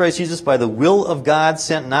apostle of Christ Jesus by the will of God,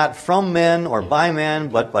 sent not from men or by man,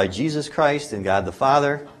 but by Jesus Christ and God the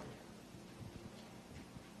Father.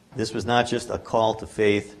 This was not just a call to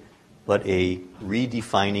faith, but a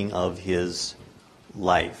redefining of his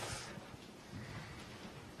life.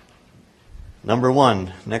 Number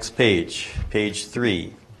 1, next page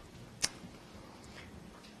 3.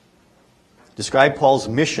 Describe Paul's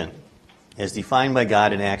mission as defined by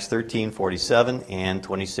God in Acts 13:47 and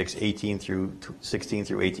 26:16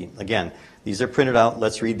 through 18. Again, these are printed out.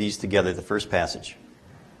 Let's read these together, the first passage.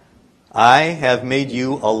 "I have made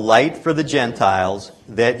you a light for the Gentiles,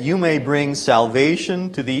 that you may bring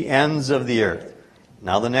salvation to the ends of the earth."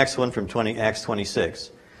 Now the next one from Acts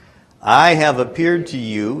 26. "I have appeared to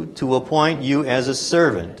you to appoint you as a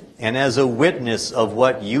servant and as a witness of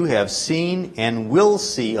what you have seen and will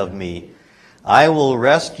see of me. I will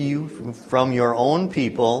rescue you from your own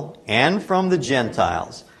people and from the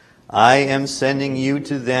Gentiles. I am sending you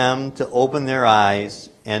to them to open their eyes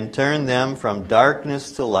and turn them from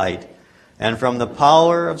darkness to light and from the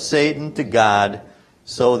power of Satan to God,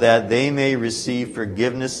 so that they may receive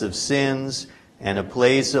forgiveness of sins and a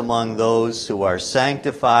place among those who are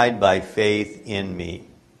sanctified by faith in me."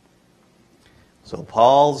 So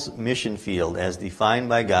Paul's mission field, as defined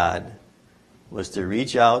by God, was to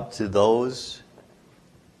reach out to those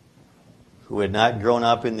who had not grown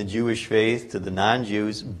up in the Jewish faith, to the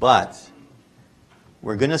non-Jews, but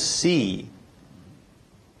we're going to see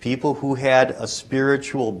people who had a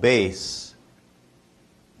spiritual base,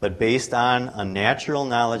 but based on a natural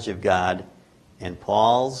knowledge of God, and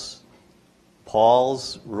Paul's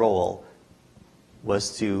role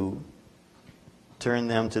was to turn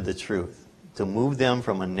them to the truth, to move them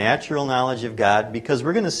from a natural knowledge of God, because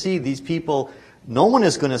we're going to see these people, no one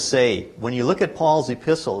is going to say, when you look at Paul's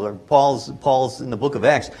epistle, or Paul's in the book of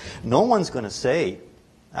Acts, no one's going to say,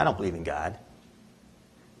 I don't believe in God.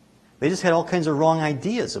 They just had all kinds of wrong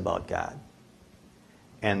ideas about God.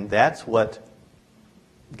 And that's what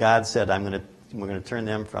God said, we're going to turn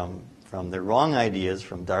them from their wrong ideas,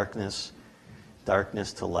 from darkness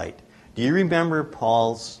to light. Do you remember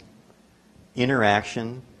Paul's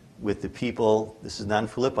interaction with the people? This is not in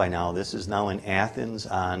Philippi now. This is now in Athens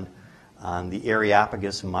on the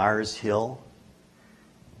Areopagus Mars Hill.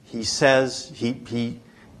 He says,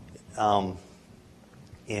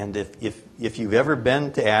 and if you've ever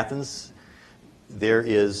been to Athens,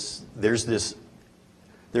 there's this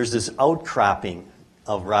outcropping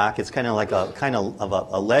of rock. It's kind of like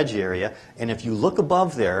a ledge area, and if you look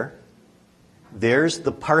above there, there's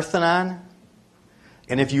the Parthenon,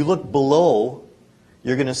 and if you look below,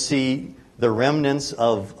 you're going to see the remnants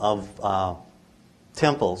of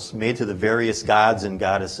temples made to the various gods and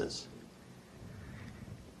goddesses.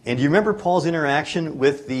 And do you remember Paul's interaction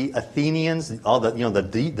with the Athenians, all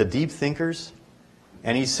the deep thinkers?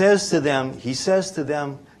 And he says to them, he said,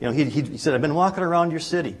 I've been walking around your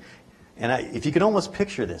city. And if you could almost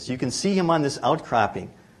picture this, you can see him on this outcropping.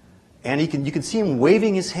 And you can see him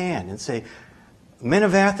waving his hand and say, men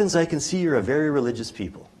of Athens, I can see you're a very religious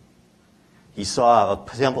people. He saw a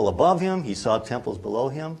temple above him. He saw temples below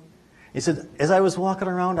him. He said, as I was walking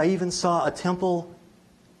around, I even saw a temple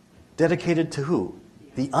dedicated to who?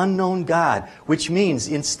 The unknown God, which means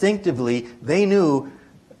instinctively they knew,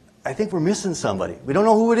 I think we're missing somebody. We don't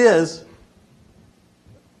know who it is.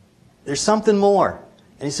 There's something more.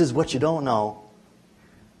 And he says, what you don't know,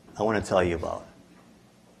 I want to tell you about.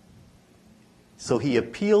 So he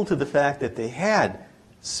appealed to the fact that they had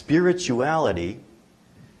spirituality,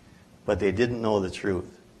 but they didn't know the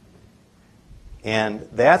truth. And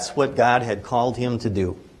that's what God had called him to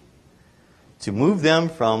do. To move them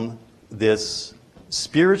from this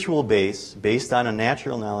spiritual base, based on a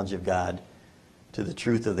natural knowledge of God, to the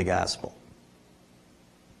truth of the gospel.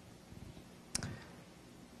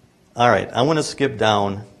 All right, I want to skip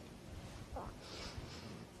down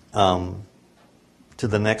to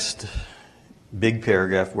the next big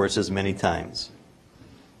paragraph where it says many times.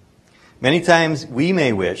 Many times we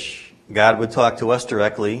may wish God would talk to us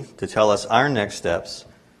directly to tell us our next steps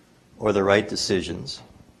or the right decisions.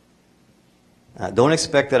 Don't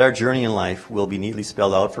expect that our journey in life will be neatly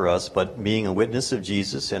spelled out for us, but being a witness of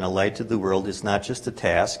Jesus and a light to the world is not just a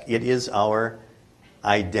task, it is our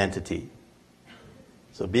identity.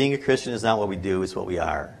 So being a Christian is not what we do, it's what we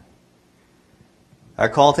are. Our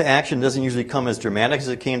call to action doesn't usually come as dramatic as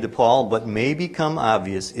it came to Paul, but may become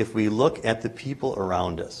obvious if we look at the people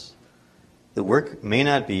around us. The work may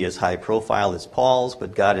not be as high profile as Paul's,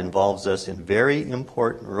 but God involves us in very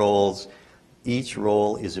important roles. Each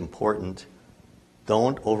role is important.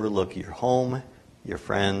 Don't overlook your home, your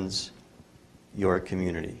friends, your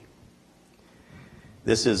community.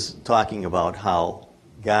 This is talking about how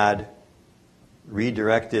God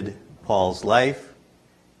redirected Paul's life,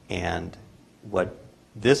 and what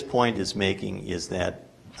this point is making is that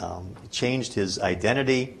it changed his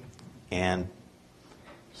identity, and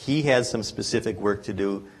he has some specific work to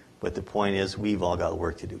do, but the point is we've all got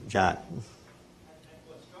work to do. John.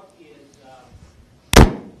 What struck me is, I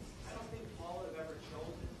don't think Paul would have ever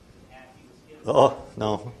chosen the path he was given. Oh,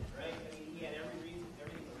 no. Right? I mean, he had everything to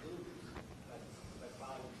lose, but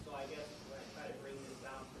following. So I guess when I try to bring this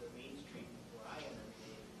down to the mainstream where I am every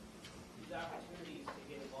day, these opportunities to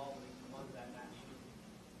get involved in the ones I'm not choosing.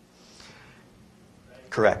 Right?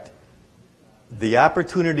 Correct. The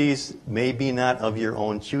opportunities may be not of your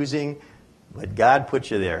own choosing, but God put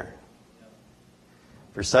you there.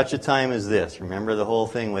 For such a time as this. Remember the whole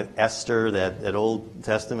thing with Esther, that Old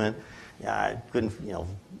Testament? Yeah, I couldn't,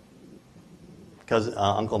 because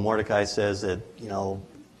Uncle Mordecai says that,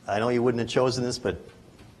 I know you wouldn't have chosen this, but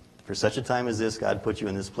for such a time as this, God put you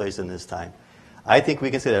in this place in this time. I think we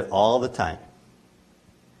can say that all the time.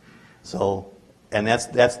 So, and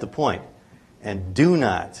that's the point. And do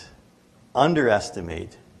not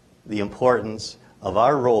underestimate the importance of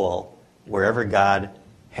our role wherever God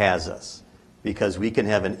has us, because we can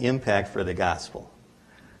have an impact for the gospel.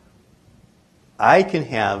 I can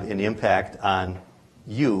have an impact on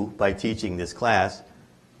you by teaching this class.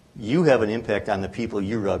 You have an impact on the people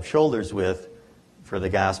you rub shoulders with for the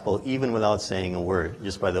gospel, even without saying a word,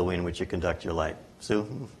 just by the way in which you conduct your life. Sue? I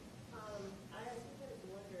sometimes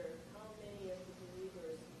wonder how many of the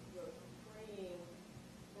believers were praying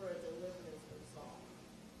for a deliverance from Saul.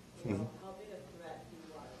 You know, how big a threat he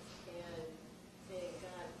was, and saying,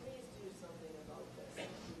 God, please do something about this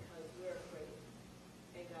because we're afraid.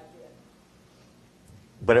 And God did.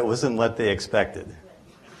 But it wasn't what they expected.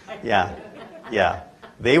 Yeah, yeah.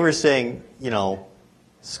 They were saying,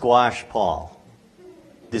 squash Paul.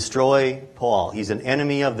 Destroy Paul. He's an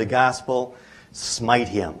enemy of the gospel. Smite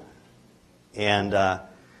him. And God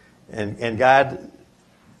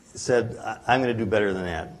said, I'm going to do better than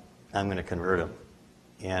that. I'm going to convert him.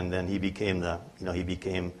 And then he became the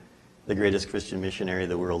greatest Christian missionary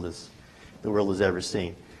the world has ever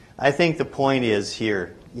seen. I think the point is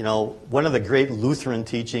here, one of the great Lutheran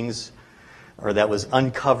teachings, or that was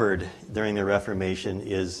uncovered during the Reformation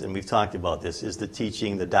is, and we've talked about this, is the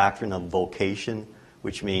doctrine of vocation,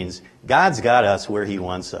 which means God's got us where he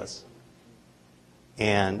wants us.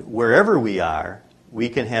 And wherever we are, we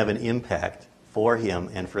can have an impact for him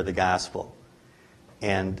and for the gospel.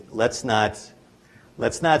 And let's not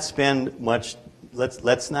spend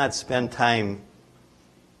time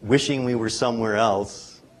wishing we were somewhere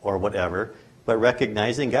else or whatever, but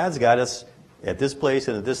recognizing God's got us at this place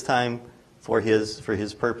and at this time for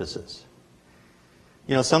his purposes.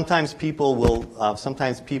 Sometimes people will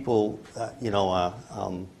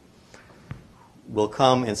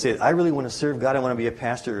come and say, I really want to serve God. I want to be a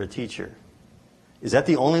pastor or a teacher. Is that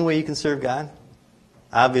the only way you can serve God?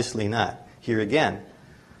 Obviously not. Here again,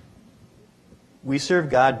 we serve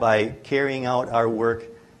God by carrying out our work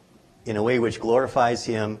in a way which glorifies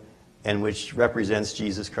him and which represents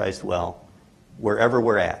Jesus Christ well, wherever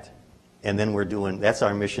we're at. And then that's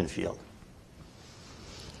our mission field.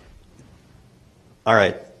 All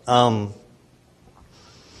right. I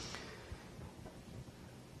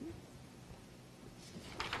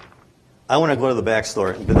want to go to the back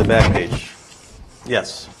page.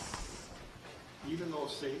 Yes. Even though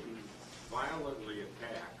Satan violently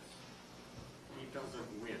attacks, he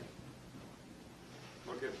doesn't win.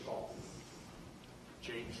 Look at Paul.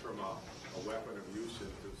 Changed from a weapon of use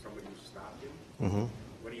into somebody who stopped him. Mm-hmm.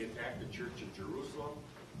 When he attacked the church in Jerusalem,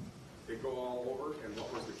 they go all over, and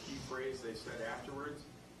what was the key phrase they said afterwards?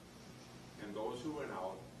 And those who went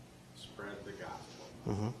out spread the gospel.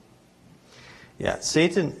 Mm-hmm. Yeah,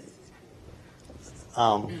 Satan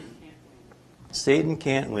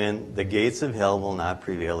can't win. The gates of hell will not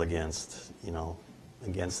prevail against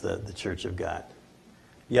the church of God.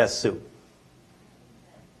 Yes, Sue.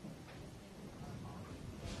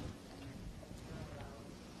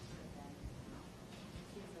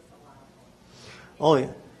 Oh, yeah.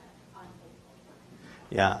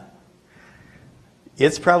 Yeah.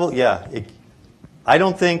 It's probably, yeah. I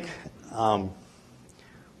don't think,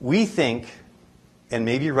 we think, and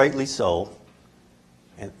maybe rightly so,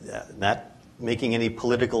 and not making any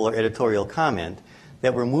political or editorial comment,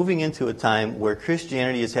 that we're moving into a time where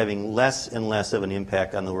Christianity is having less and less of an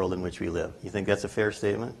impact on the world in which we live. You think that's a fair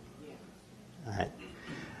statement? Yeah. All right.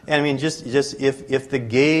 And I mean, just if the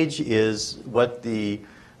gauge is what the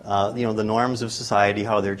norms of society,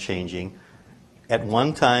 how they're changing, at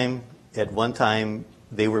one time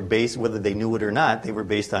they were based, whether they knew it or not, they were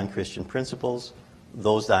based on Christian principles.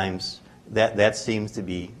 Those times, that seems to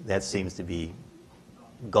be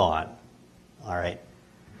gone. All right.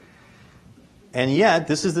 And yet,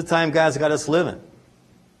 this is the time God's got us living.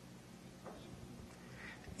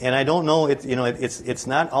 And I don't know, it's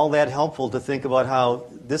not all that helpful to think about how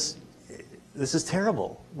this is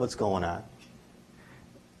terrible, what's going on.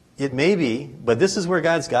 It may be, but this is where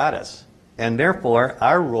God's got us. And therefore,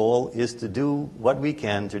 our role is to do what we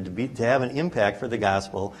can to have an impact for the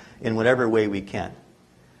gospel in whatever way we can.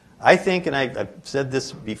 I think, and I've said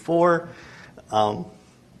this before,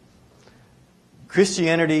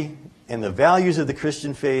 Christianity and the values of the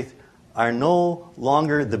Christian faith are no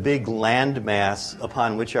longer the big landmass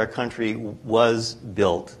upon which our country was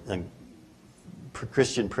built,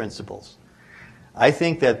 Christian principles. I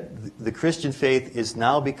think that the Christian faith is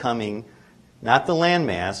now becoming not the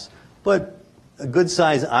landmass, but a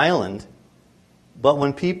good-sized island. But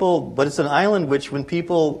it's an island which, when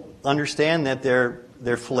people understand that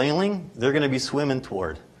they're flailing, they're going to be swimming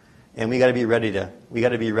toward, and we got to be ready to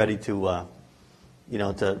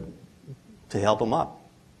help them up.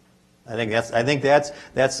 I think that's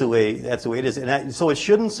the way it is, and so it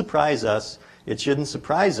shouldn't surprise us. It shouldn't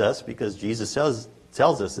surprise us because Jesus tells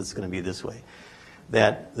us it's going to be this way,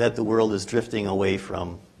 that the world is drifting away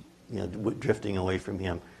from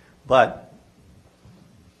Him. But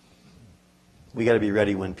we got to be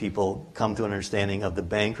ready when people come to an understanding of the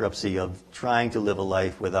bankruptcy of trying to live a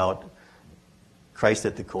life without Christ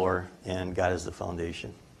at the core and God as the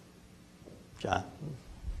foundation. John?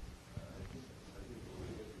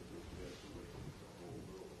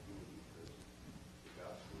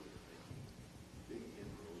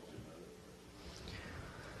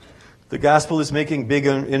 The gospel is making big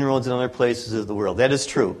inroads in other places of the world. That is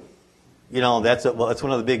true. You know, that's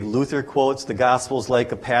one of the big Luther quotes. The gospel's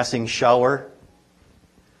like a passing shower.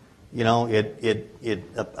 You know,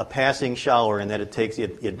 a passing shower, in that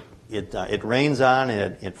it rains on,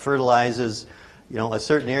 it fertilizes, you know, a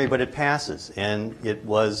certain area, but it passes. And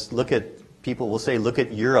people will say, look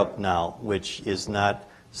at Europe now, which is not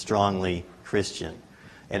strongly Christian,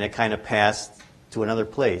 and it kind of passed to another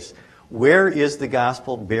place. Where is the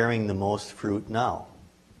gospel bearing the most fruit now?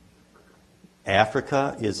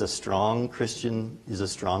 Africa is a strong Christian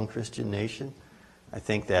nation. I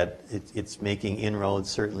think that it's making inroads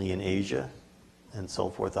certainly in Asia and so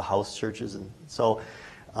forth, the house churches. And so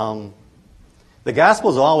the gospel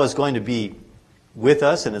is always going to be with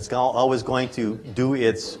us, and it's always going to do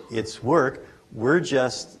its work. We're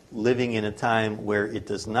just living in a time where it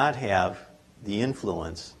does not have the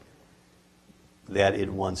influence that it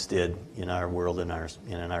once did in our world and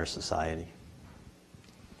in our society.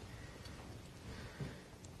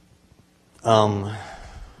 We're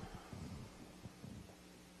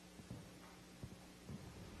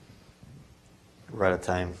out of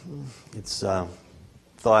time. It's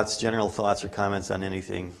general thoughts or comments on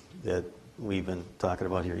anything that we've been talking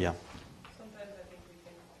about here. Yeah. Sometimes I think we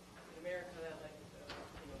think in America that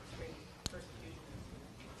extreme persecution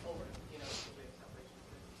is over, because we have separation of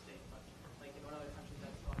church and state. But in other countries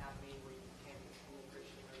that's still happening where you can't be fully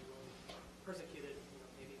Christian or you will be persecuted,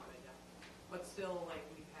 maybe by death. But still,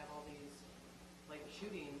 we have all these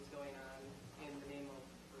shootings going on in the name of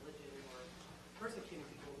religion or persecuting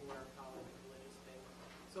people who are following the religious thing.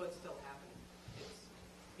 So it's still happening. It's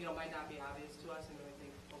might not be obvious to us, and we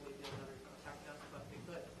think, maybe it'll never affect us, but it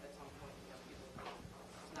could at some point. People,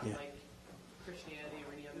 it's not like Christianity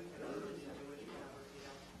or any other kind of religion, Jewish, whatever,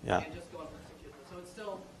 Yeah. and just go and persecute them.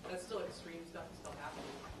 So that's still extreme stuff is still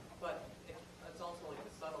happening, but it's also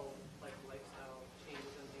the subtle lifestyle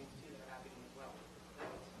changes and things too that are happening as well.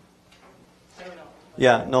 I don't know.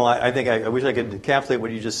 Yeah, no, I think I wish I could encapsulate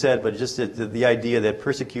what you just said, but just the idea that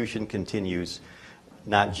persecution continues,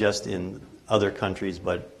 not just in other countries,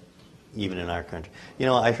 but even in our country.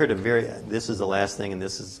 I heard this is the last thing, and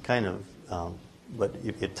this is kind of, but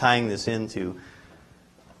tying this into,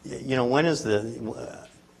 when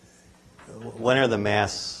are the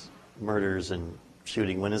mass murders and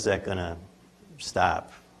shooting, when is that going to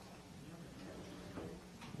stop?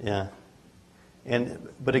 Yeah.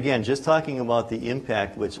 But again, just talking about the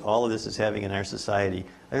impact which all of this is having in our society,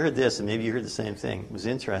 I heard this, and maybe you heard the same thing. It was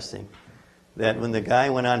interesting that when the guy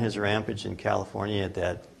went on his rampage in California at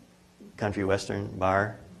that country western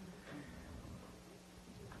bar,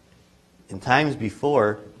 in times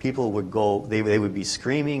before, people would go, they would be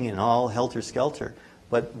screaming and all helter-skelter.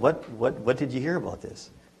 But what did you hear about this?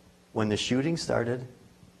 When the shooting started,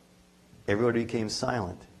 everybody became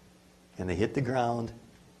silent, and they hit the ground,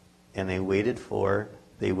 and they waited for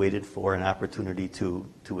an opportunity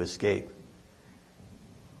to escape.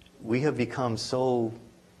 We have become so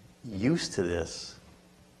used to this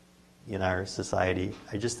in our society.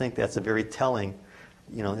 I just think that's a very telling,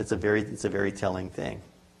 it's a very telling thing.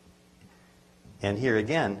 And here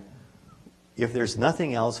again, if there's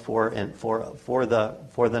nothing else for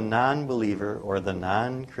the non-believer or the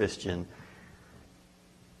non-Christian,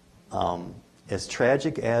 as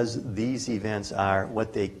tragic as these events are,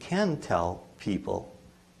 what they can tell people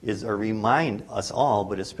is, or remind us all,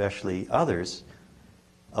 but especially others,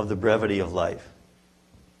 of the brevity of life,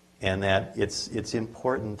 and that it's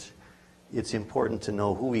important to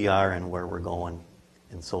know who we are and where we're going,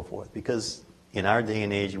 and so forth. Because in our day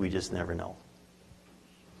and age, we just never know.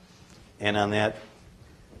 And on that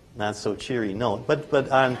not so cheery note,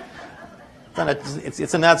 but on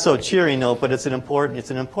it's a not so cheery note, but it's an important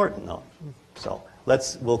note. So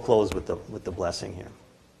we'll close with the blessing here.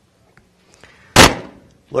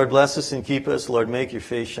 Lord, bless us and keep us. Lord, make your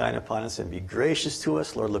face shine upon us and be gracious to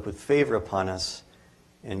us. Lord, look with favor upon us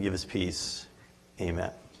and give us peace.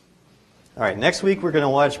 Amen. All right, next week we're going to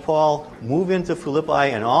watch Paul move into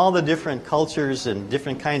Philippi and all the different cultures and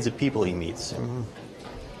different kinds of people he meets.